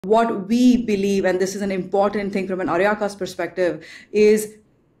What we believe, and this is an important thing from an Aryaka's perspective, is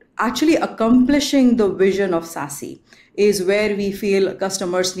actually accomplishing the vision of SASE is where we feel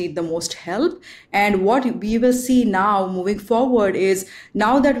customers need the most help. And what we will see now moving forward is,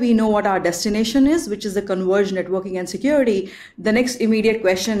 now that we know what our destination is, which is the converged networking and security, the next immediate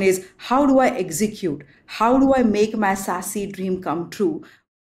question is, how do I execute? How do I make my SASE dream come true?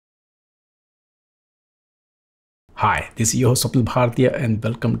 Hi, this is your host Swapnil Bhartiya and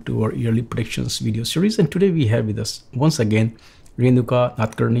welcome to our yearly predictions video series. And today we have with us once again Renuka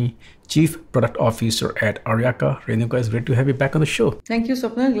Nadkarni, Chief Product Officer at Aryaka. Renuka, it's great to have you back on the show. Thank you,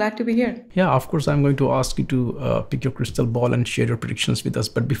 Swapnil. Glad to be here. Yeah, of course, I'm going to ask you to pick your crystal ball and share your predictions with us.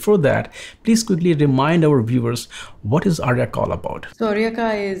 But before that, please quickly remind our viewers, what is Aryaka all about? So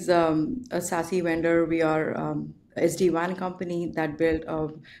Aryaka is a SASE vendor. We are SD-WAN company that built a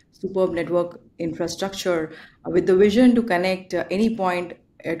superb network infrastructure with the vision to connect any point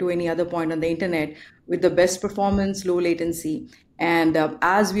to any other point on the internet with the best performance, low latency. And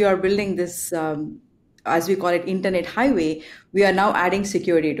as we are building this, as we call it, internet highway, we are now adding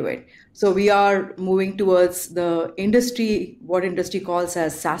security to it. So we are moving towards the industry, what industry calls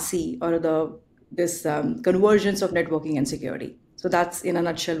as SASE, or this convergence of networking and security. So that's in a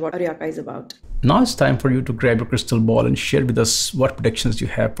nutshell what Aryaka is about. Now it's time for you to grab your crystal ball and share with us what predictions you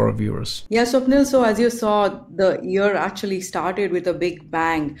have for our viewers. Yeah, Swapnil, so as you saw, the year actually started with a big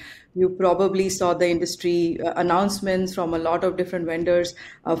bang. You probably saw the industry announcements from a lot of different vendors.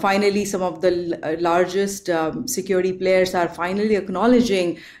 Finally, some of the largest security players are finally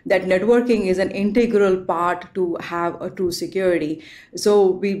acknowledging that networking is an integral part to have a true security. So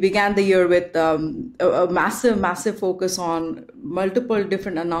we began the year with a massive focus on multiple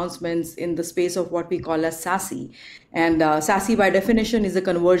different announcements in the space of what we call as SASE. And SASE by definition is a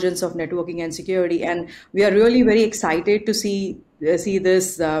convergence of networking and security. And we are really very excited to see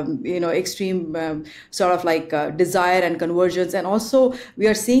this extreme sort of like desire and convergence. And also we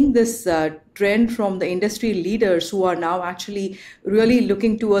are seeing this trend from the industry leaders who are now actually really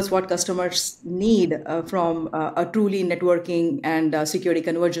looking towards what customers need from a truly networking and security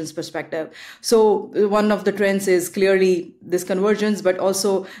convergence perspective. So one of the trends is clearly this convergence, but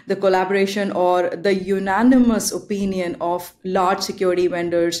also the collaboration or the unanimous opinion of large security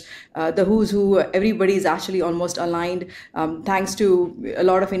vendors, the who's who. Everybody is actually almost aligned, thanks to a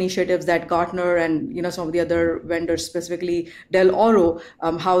lot of initiatives that Gartner and some of the other vendors, specifically Del Oro,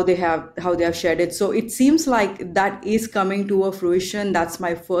 how they have shared it. So it seems like that is coming to a fruition. That's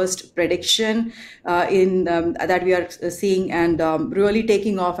my first prediction that we are seeing and really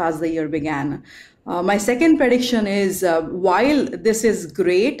taking off as the year began. My second prediction is, while this is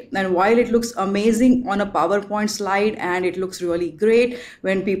great and while it looks amazing on a PowerPoint slide and it looks really great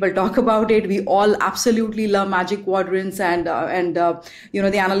when people talk about it, we all absolutely love magic quadrants and the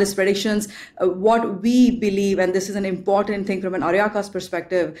analyst predictions. What we believe, and this is an important thing from an Aryaka's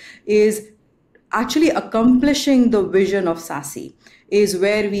perspective, is actually accomplishing the vision of SASE is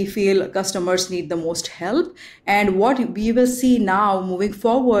where we feel customers need the most help. And what we will see now moving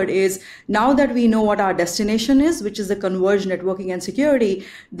forward is, now that we know what our destination is, which is the converged networking and security,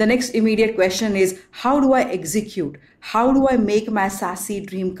 the next immediate question is, how do I execute? How do I make my SASE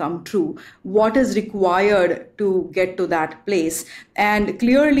dream come true? What is required to get to that place? And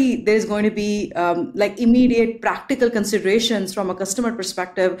clearly there's going to be immediate practical considerations from a customer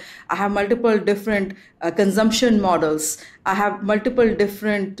perspective. I have multiple different consumption models. I have multiple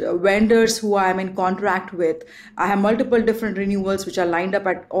different vendors who I'm in contract with. I have multiple different renewals which are lined up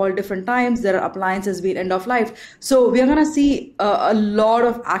at all different times. There are appliances being end of life. So we are going to see a lot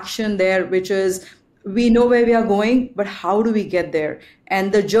of action there, which is, we know where we are going, but how do we get there?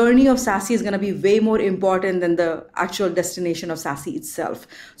 And the journey of SASE is going to be way more important than the actual destination of SASE itself.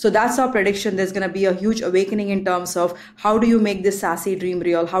 So that's our prediction. There's going to be a huge awakening in terms of how do you make this SASE dream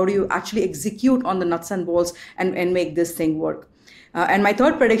real? How do you actually execute on the nuts and bolts and make this thing work? And my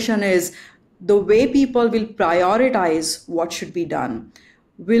third prediction is, the way people will prioritize what should be done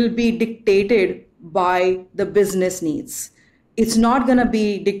will be dictated by the business needs. It's not going to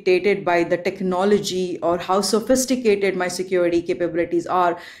be dictated by the technology or how sophisticated my security capabilities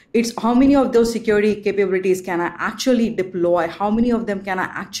are. It's how many of those security capabilities can I actually deploy? How many of them can I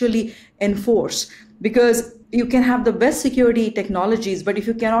actually enforce? Because you can have the best security technologies, but if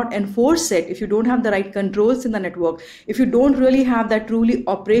you cannot enforce it, if you don't have the right controls in the network, if you don't really have that truly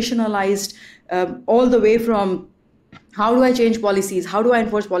operationalized all the way from how do I change policies, how do I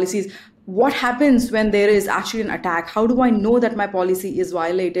enforce policies, what happens when there is actually an attack, how do I know that my policy is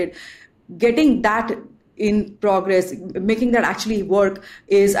violated, getting that in progress, making that actually work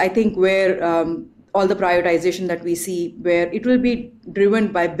is, I think, where all the prioritization that we see, where it will be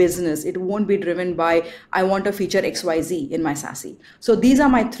driven by business. It won't be driven by, I want a feature XYZ in my SASE. So these are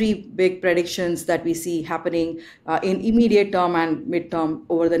my three big predictions that we see happening in immediate term and midterm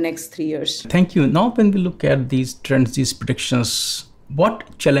over the next 3 years. Thank you. Now, when we look at these trends, these predictions,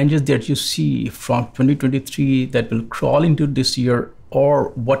 what challenges that you see from 2023 that will crawl into this year, or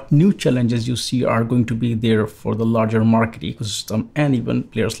what new challenges you see are going to be there for the larger market ecosystem and even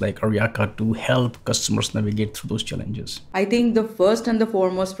players like Aryaka to help customers navigate through those challenges? I think the first and the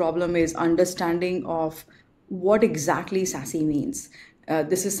foremost problem is understanding of what exactly SASE means.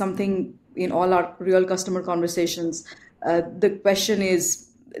 This is something in all our real customer conversations. The question is,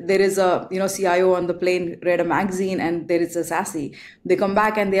 there is a CIO on the plane read a magazine and there is a SASE. They come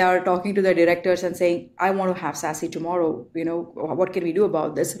back and they are talking to their directors and saying, I want to have SASE tomorrow. What can we do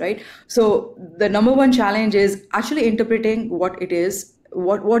about this, right? So the number one challenge is actually interpreting what it is.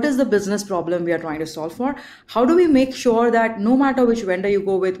 What is the business problem we are trying to solve for? How do we make sure that no matter which vendor you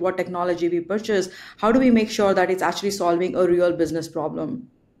go with, what technology we purchase, how do we make sure that it's actually solving a real business problem?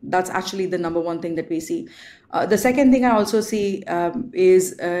 That's actually the number one thing that we see. The second thing I also see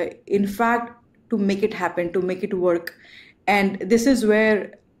is, in fact, to make it happen, to make it work. And this is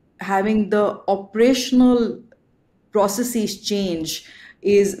where having the operational processes change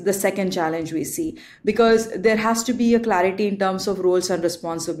is the second challenge we see, because there has to be a clarity in terms of roles and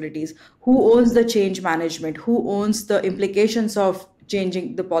responsibilities. Who owns the change management? Who owns the implications of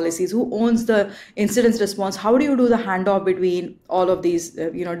changing the policies? Who owns the incident response? How do you do the handoff between all of these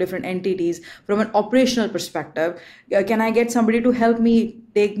different entities from an operational perspective? Can I get somebody to help me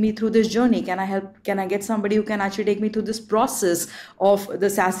take me through this journey? Can I get somebody who can actually take me through this process of the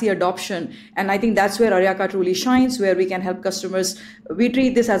SASE adoption? And I think that's where Aryaka truly shines, where we can help customers. We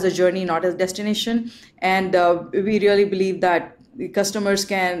treat this as a journey, not as destination. And we really believe that the customers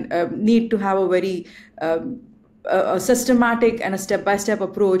can need to have a very a systematic and a step-by-step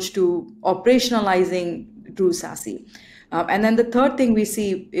approach to operationalizing true SASE. And then the third thing we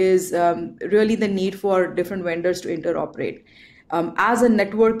see is really the need for different vendors to interoperate. As a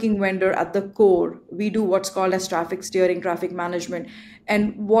networking vendor at the core, we do what's called as traffic steering, traffic management.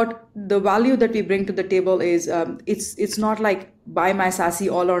 And what the value that we bring to the table is, it's not like buy my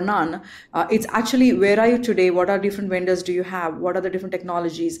SASE all or none. It's actually, where are you today? What are different vendors do you have? What are the different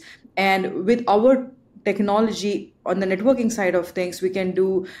technologies? And with our technology on the networking side of things, we can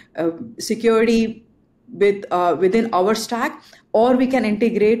do security within our stack, or we can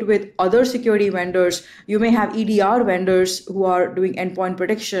integrate with other security vendors. You may have EDR vendors who are doing endpoint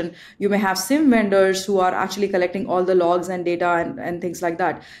protection. You may have SIM vendors who are actually collecting all the logs and data and things like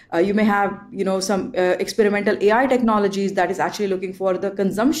that. You may have some experimental AI technologies that is actually looking for the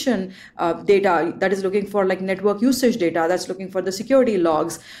consumption data, that is looking for like network usage data, that's looking for the security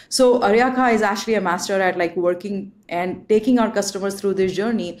logs. So Aryaka is actually a master at like working and taking our customers through this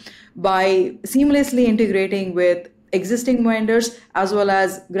journey by seamlessly integrating with existing vendors, as well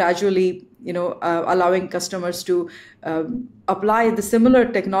as gradually, allowing customers to apply the similar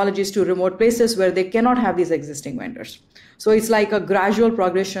technologies to remote places where they cannot have these existing vendors. So it's like a gradual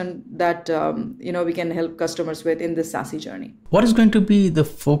progression that we can help customers with in this SASE journey. What is going to be the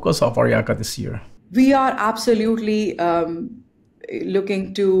focus of Aryaka this year? We are absolutely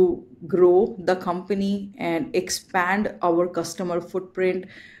looking to grow the company and expand our customer footprint,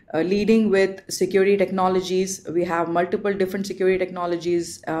 leading with security technologies. We have multiple different security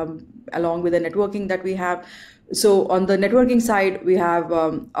technologies along with the networking that we have. So on the networking side, we have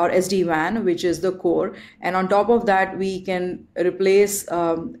our SD-WAN, which is the core. And on top of that, we can replace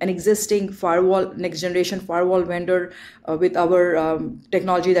an existing firewall, next generation firewall vendor with our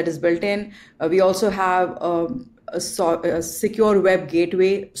technology that is built in. We also have a secure web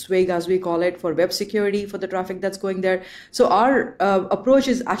gateway, SWIG as we call it, for web security for the traffic that's going there. So our approach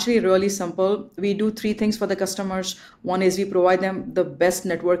is actually really simple. We do three things for the customers. One is we provide them the best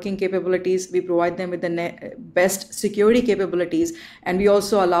networking capabilities. We provide them with the best security capabilities. And we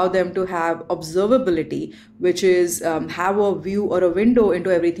also allow them to have observability, which is have a view or a window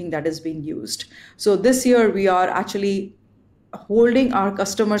into everything that is being used. So this year we are actually holding our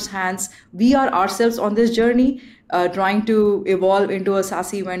customers' hands. We are ourselves on this journey, trying to evolve into a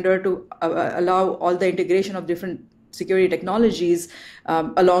SASE vendor to allow all the integration of different security technologies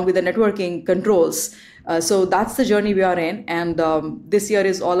along with the networking controls. So that's the journey we are in. And this year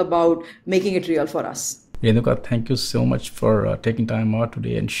is all about making it real for us. Renuka, thank you so much for taking time out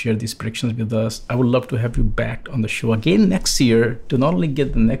today and share these predictions with us. I would love to have you back on the show again next year to not only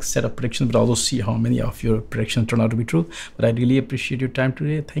get the next set of predictions, but also see how many of your predictions turn out to be true. But I really appreciate your time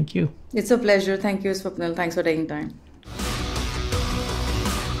today. Thank you. It's a pleasure. Thank you, Swapnil. Thanks for taking time.